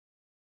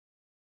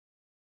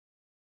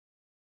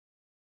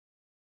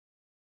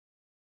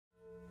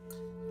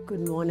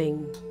Good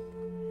morning.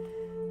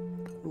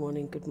 Good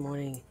morning, good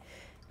morning.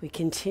 We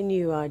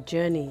continue our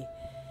journey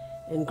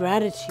in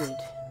gratitude.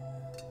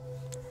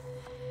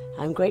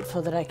 I'm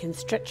grateful that I can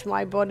stretch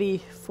my body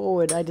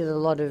forward. I did a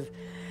lot of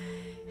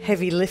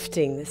heavy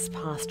lifting this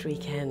past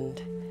weekend,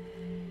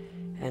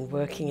 and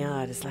working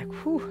out is like,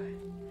 whew,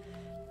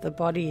 the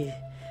body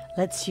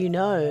lets you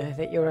know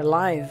that you're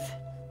alive,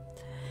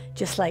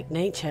 just like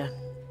nature.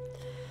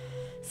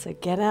 So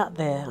get out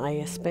there.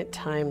 I spent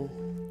time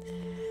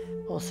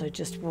also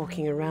just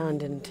walking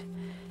around, and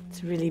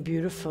it's really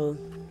beautiful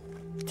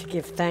to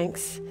give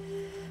thanks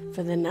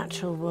for the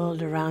natural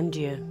world around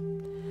you.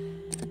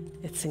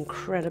 It's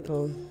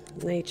incredible.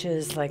 Nature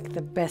is like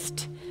the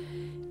best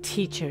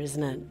teacher,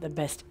 isn't it? The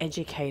best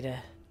educator.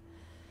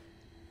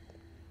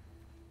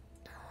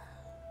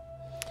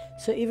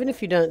 So even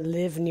if you don't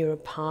live near a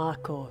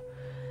park or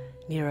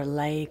near a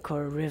lake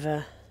or a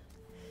river,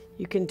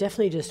 you can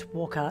definitely just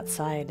walk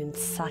outside and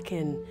suck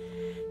in,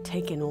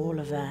 take in all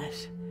of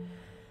that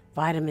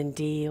vitamin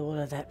D, all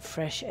of that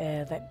fresh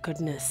air, that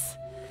goodness.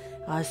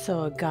 I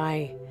saw a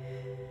guy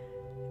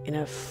in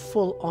a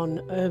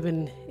full-on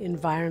urban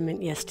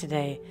environment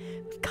yesterday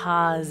with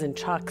cars and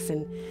trucks,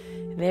 and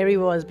there he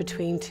was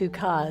between two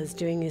cars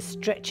doing his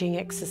stretching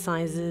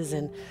exercises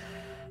and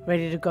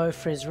ready to go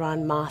for his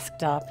run,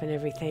 masked up and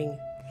everything.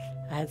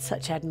 I had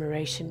such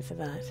admiration for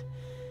that,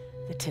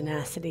 the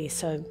tenacity.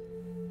 So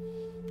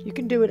you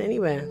can do it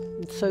anywhere.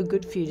 It's so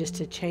good for you just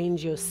to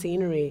change your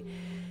scenery,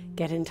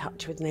 get in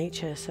touch with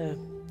nature. So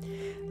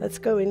let's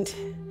go into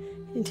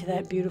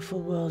that beautiful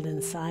world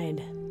inside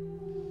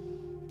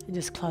and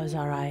just close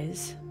our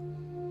eyes.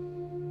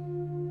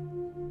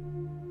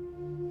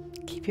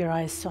 Keep your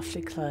eyes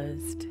softly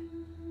closed.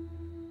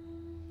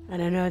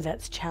 And I know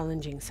that's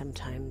challenging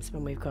sometimes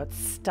when we've got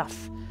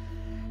stuff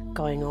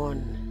going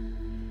on,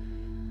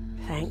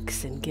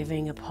 thanks and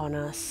giving upon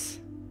us.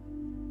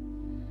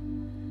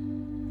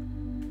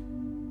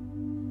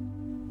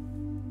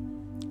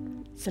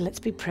 So let's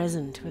be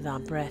present with our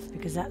breath,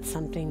 because that's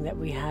something that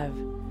we have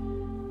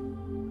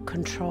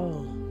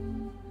control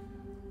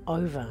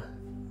over,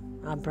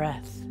 our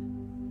breath.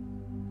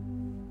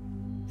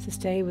 So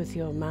stay with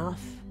your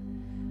mouth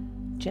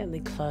gently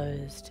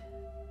closed,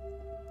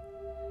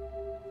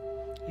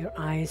 your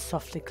eyes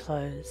softly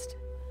closed,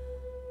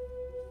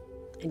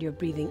 and you're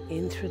breathing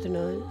in through the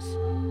nose.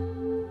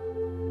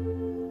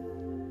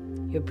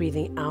 You're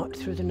breathing out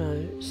through the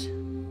nose.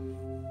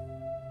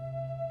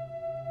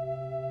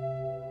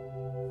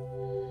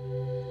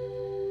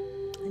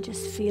 And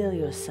just feel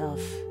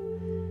yourself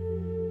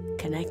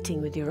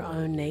connecting with your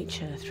own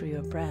nature through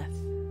your breath.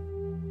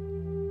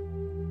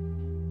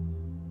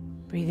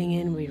 Breathing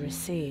in, we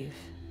receive.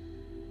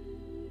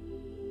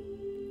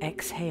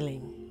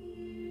 Exhaling,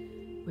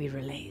 we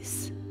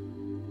release.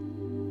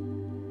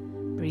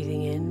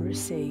 Breathing in,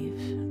 receive.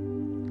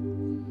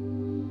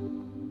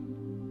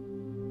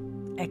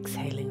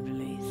 Exhaling, release.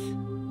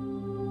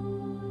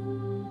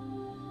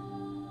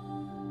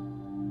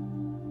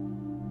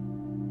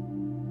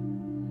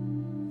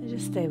 And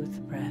just stay with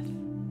the breath.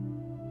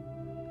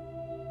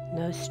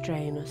 No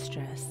strain or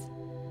stress.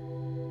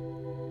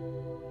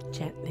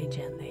 Gently,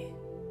 gently.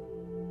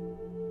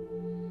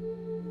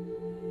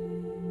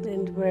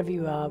 And wherever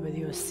you are, whether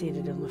you're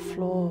seated on the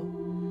floor,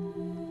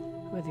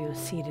 whether you're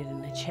seated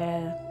in a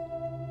chair,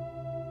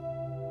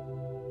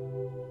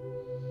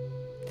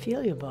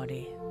 feel your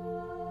body.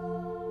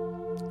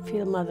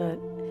 Feel Mother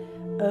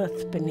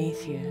Earth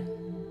beneath you,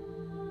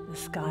 the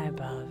sky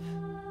above.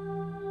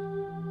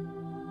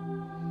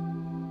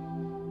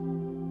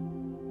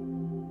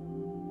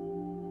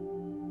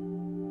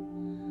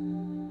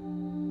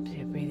 So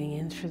you're breathing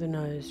in through the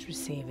nose,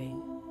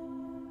 receiving.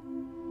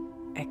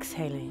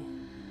 Exhaling,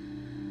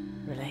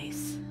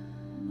 release.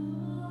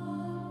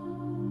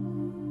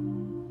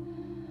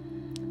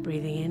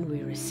 Breathing in,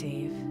 we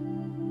receive.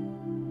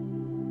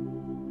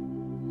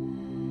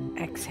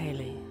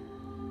 Exhaling,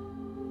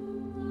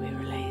 we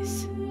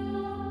release.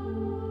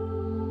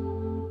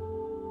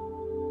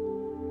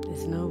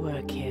 There's no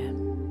work here,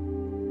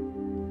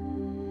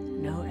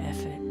 no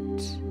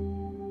effort.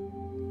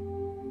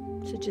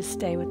 So just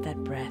stay with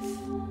that breath.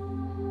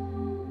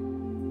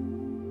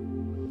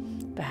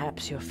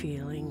 Perhaps you're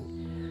feeling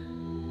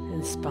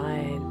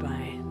inspired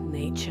by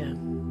nature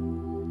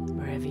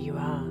wherever you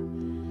are.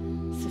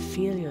 So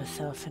feel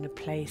yourself in a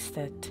place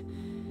that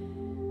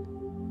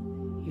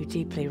you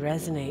deeply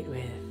resonate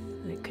with.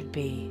 It could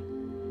be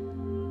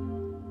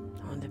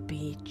on the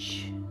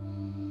beach,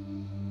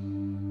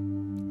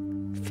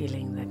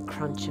 feeling the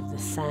crunch of the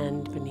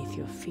sand beneath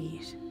your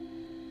feet,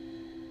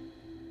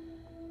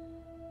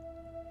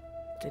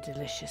 the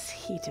delicious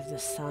heat of the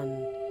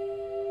sun,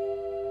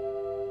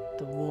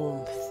 the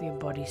warmth, your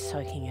body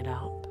soaking it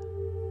up.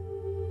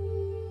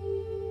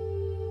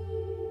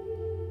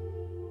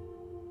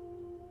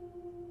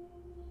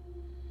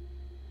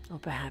 Or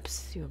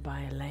perhaps you're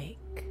by a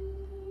lake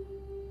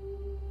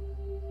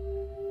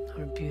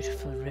or a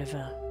beautiful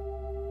river,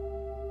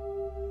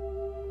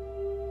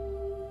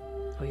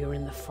 or you're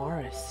in the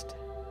forest.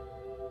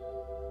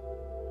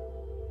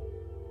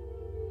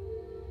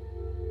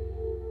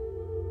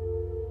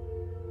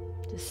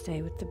 Just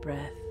stay with the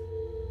breath.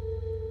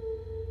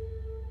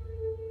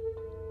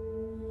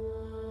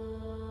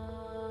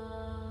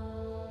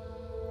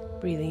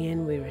 Breathing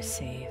in, we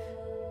receive.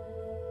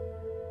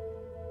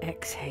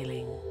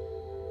 Exhaling,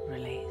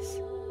 release.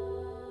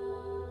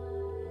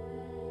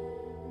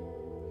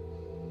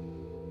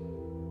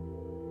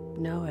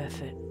 No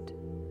effort,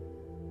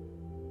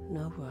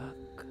 no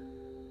work.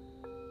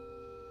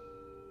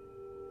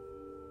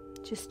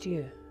 Just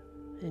you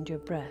and your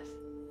breath.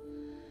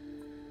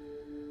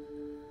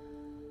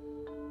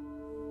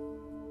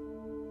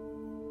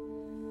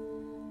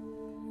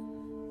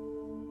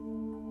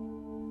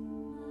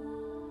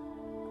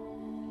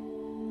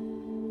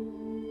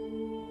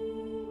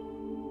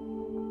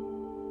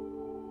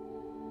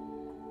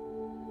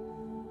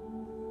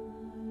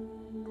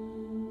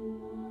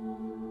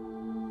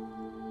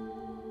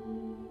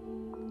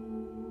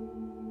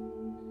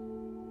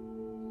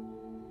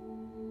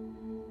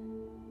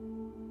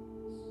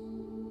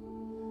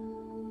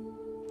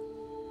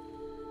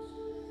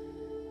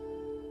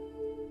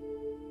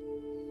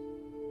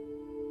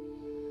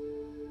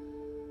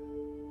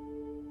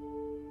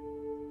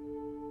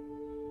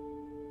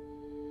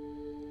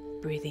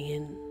 Breathing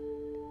in,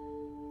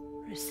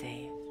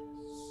 receive.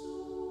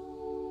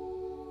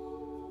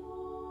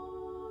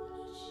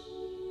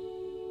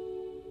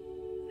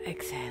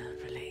 Exhale,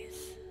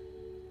 release.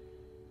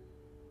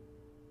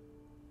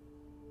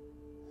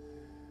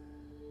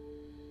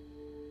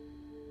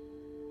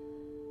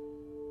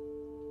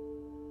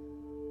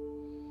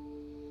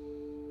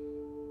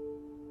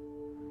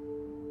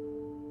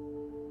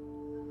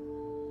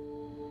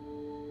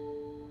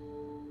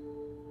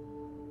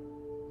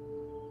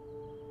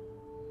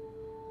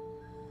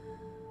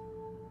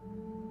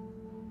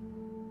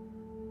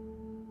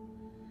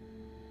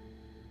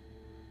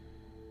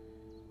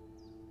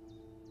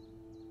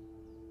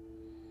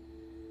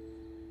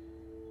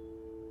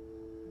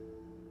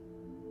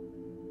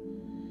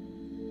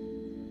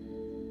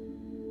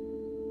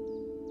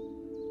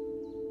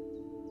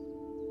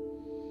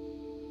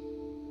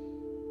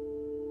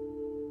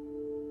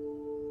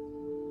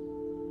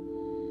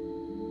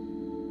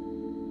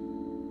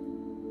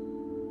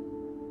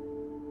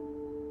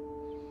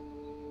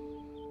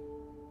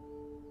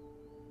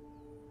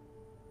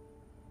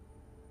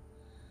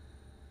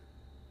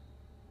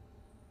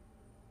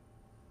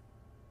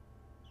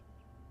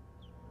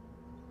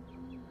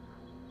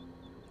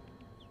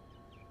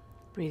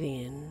 Breathing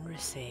in,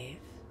 receive.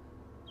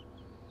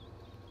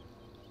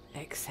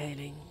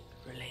 Exhaling,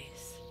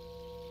 release.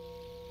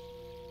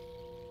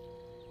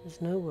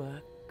 There's no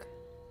work,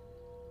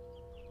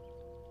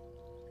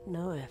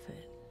 no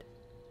effort.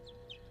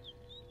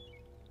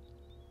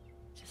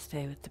 Just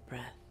stay with the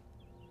breath.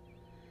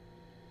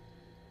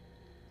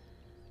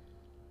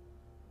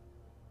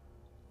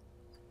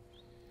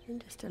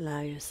 And just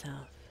allow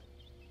yourself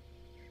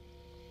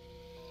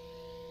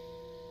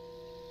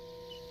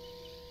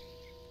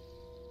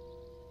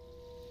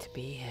to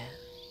be here,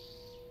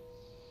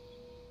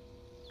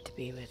 to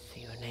be with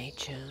your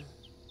nature,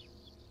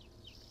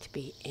 to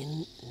be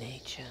in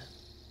nature,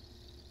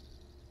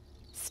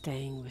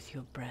 staying with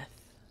your breath.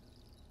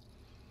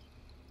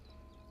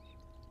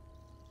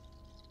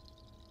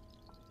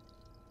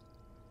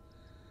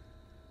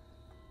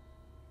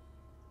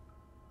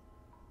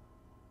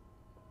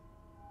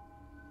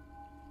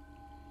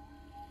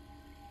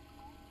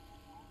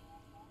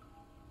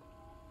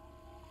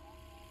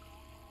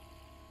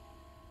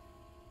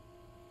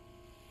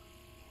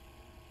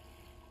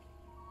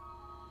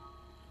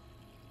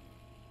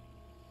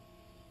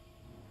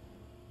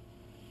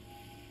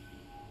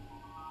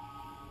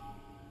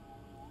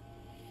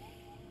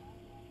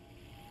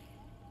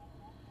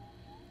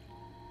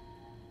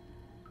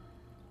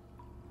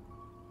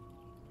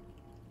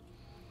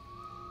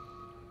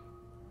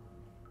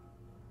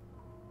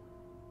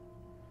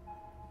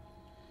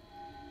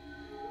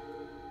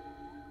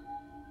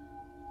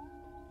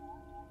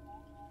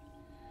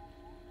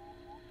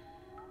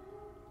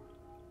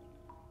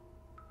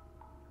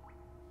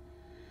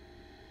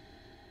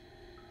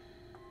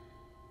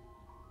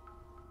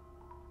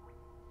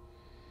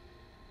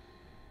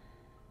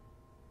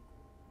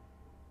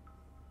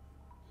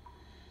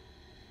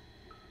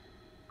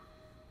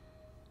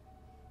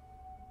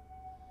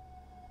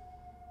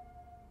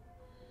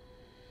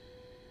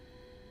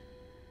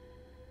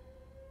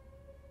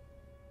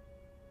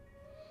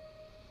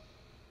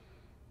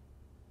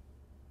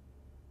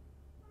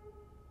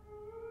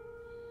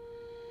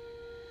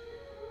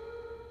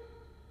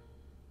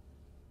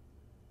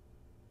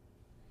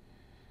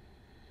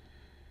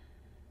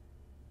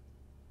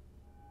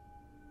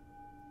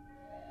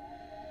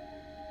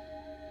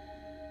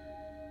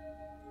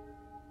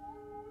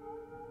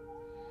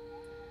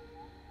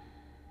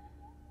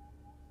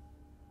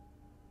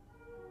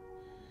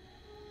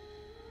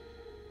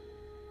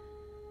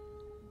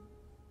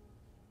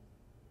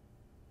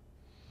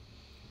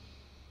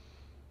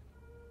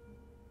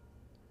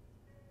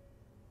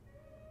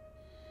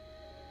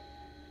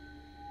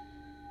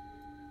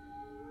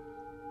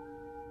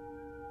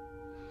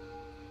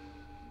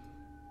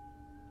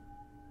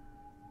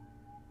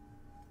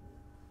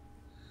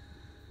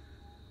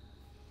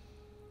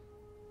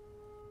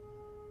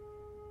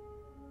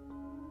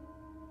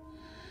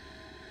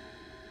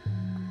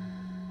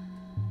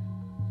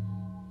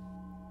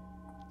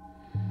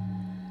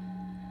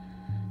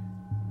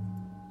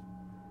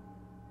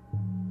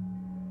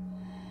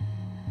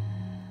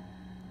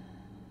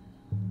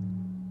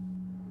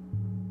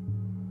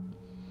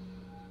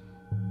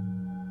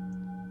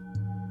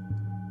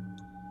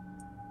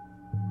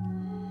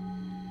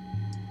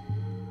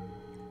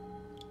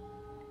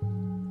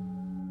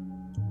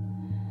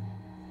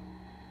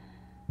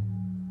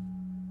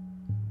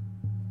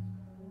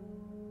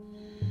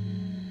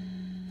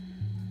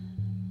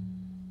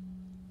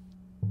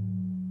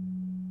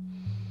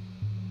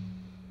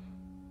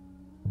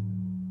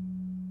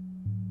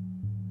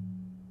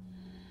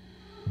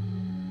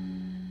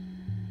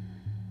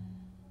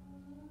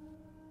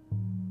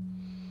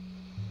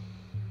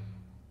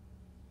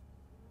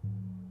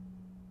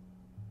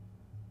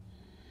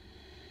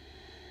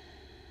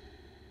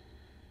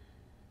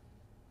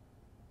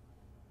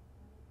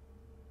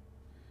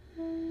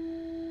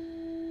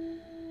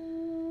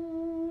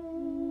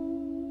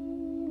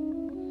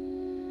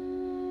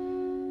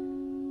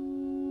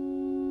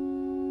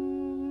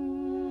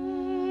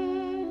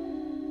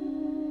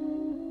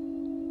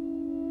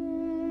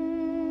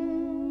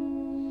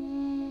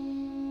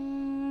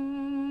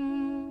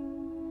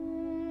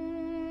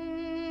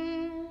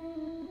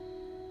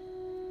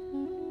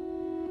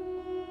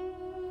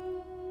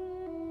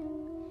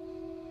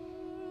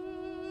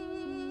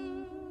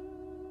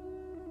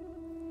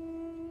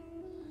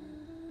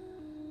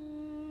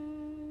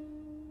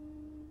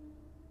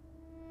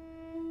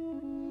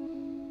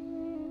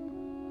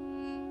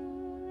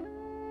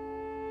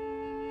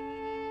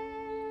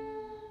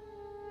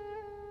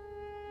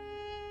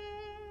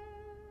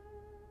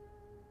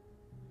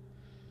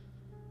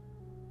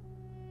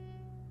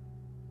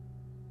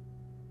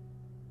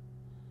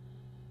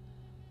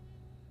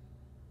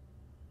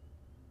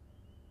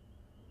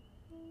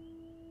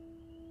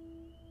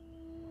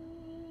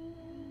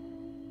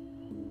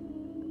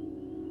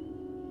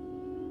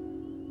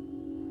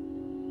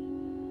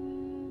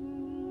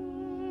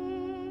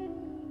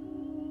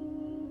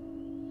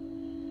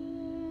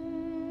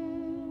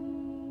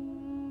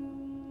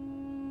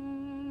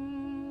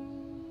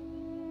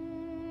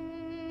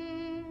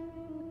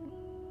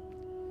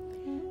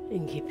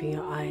 And keeping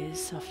your eyes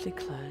softly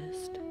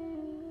closed,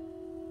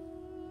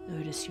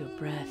 notice your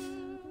breath.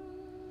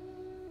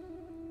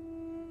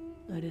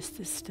 Notice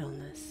the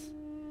stillness.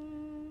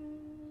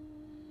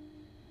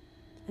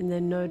 And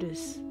then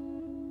notice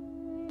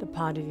the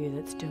part of you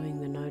that's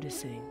doing the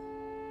noticing.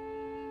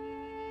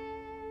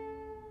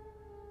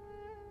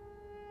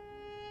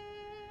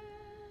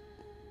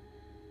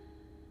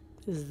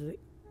 This is the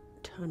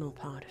eternal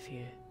part of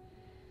you,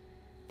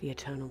 the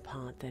eternal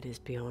part that is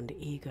beyond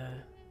ego.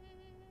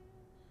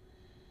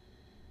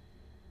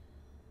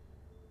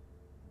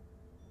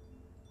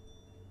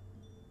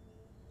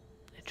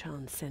 The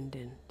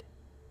transcendent,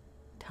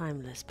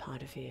 timeless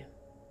part of you.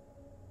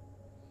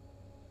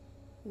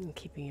 And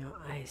keeping your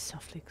eyes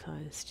softly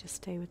closed, just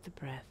stay with the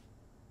breath.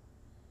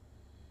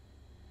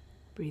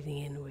 Breathing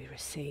in, we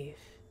receive.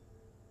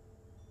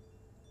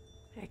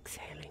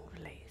 Exhaling,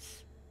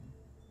 release.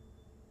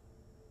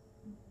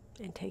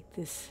 And take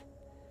this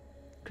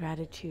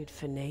gratitude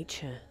for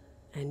nature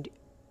and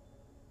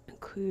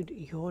include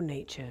your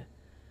nature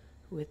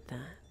with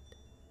that.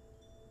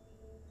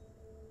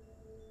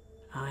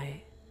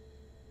 I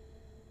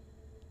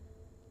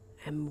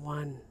am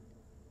one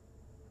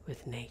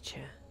with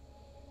nature,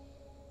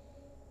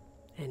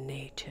 and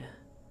nature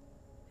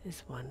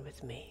is one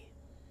with me.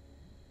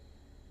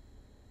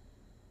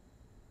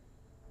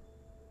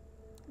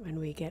 When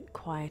we get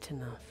quiet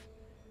enough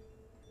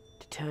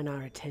to turn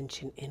our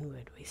attention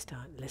inward, we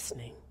start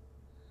listening,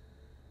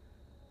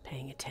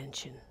 paying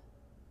attention.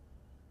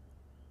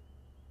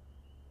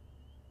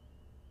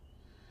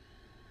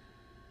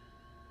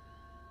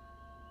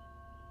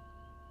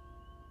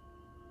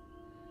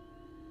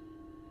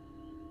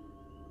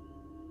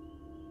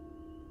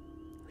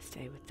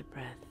 Stay with the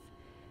breath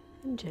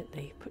and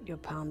gently put your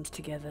palms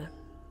together.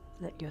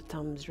 Let your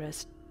thumbs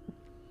rest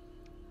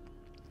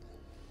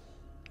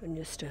on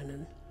your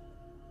sternum.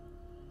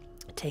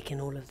 Take in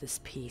all of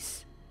this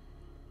peace.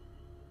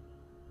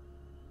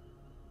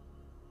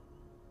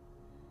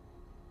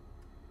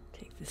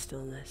 Take the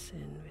stillness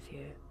in with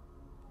you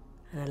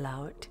and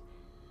allow it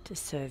to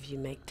serve you.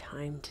 Make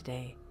time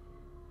today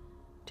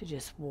to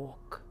just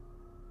walk,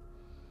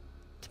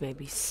 to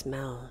maybe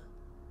smell.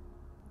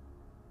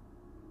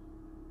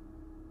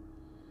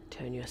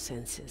 Turn your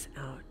senses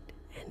out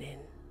and in.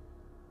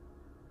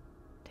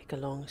 Take a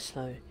long,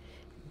 slow,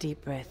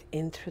 deep breath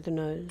in through the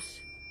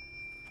nose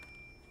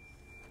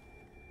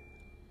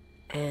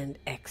and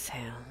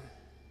exhale.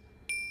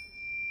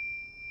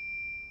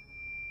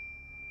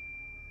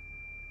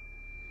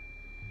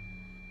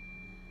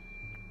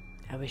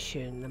 I wish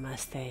you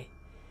namaste.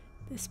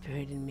 The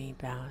spirit in me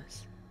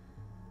bows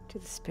to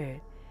the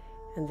spirit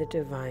and the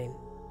divine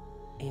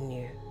in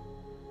you.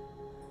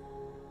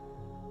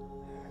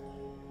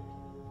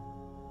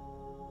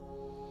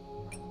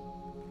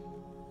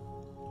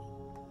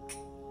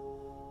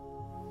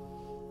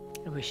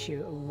 I wish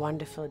you a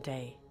wonderful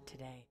day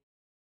today.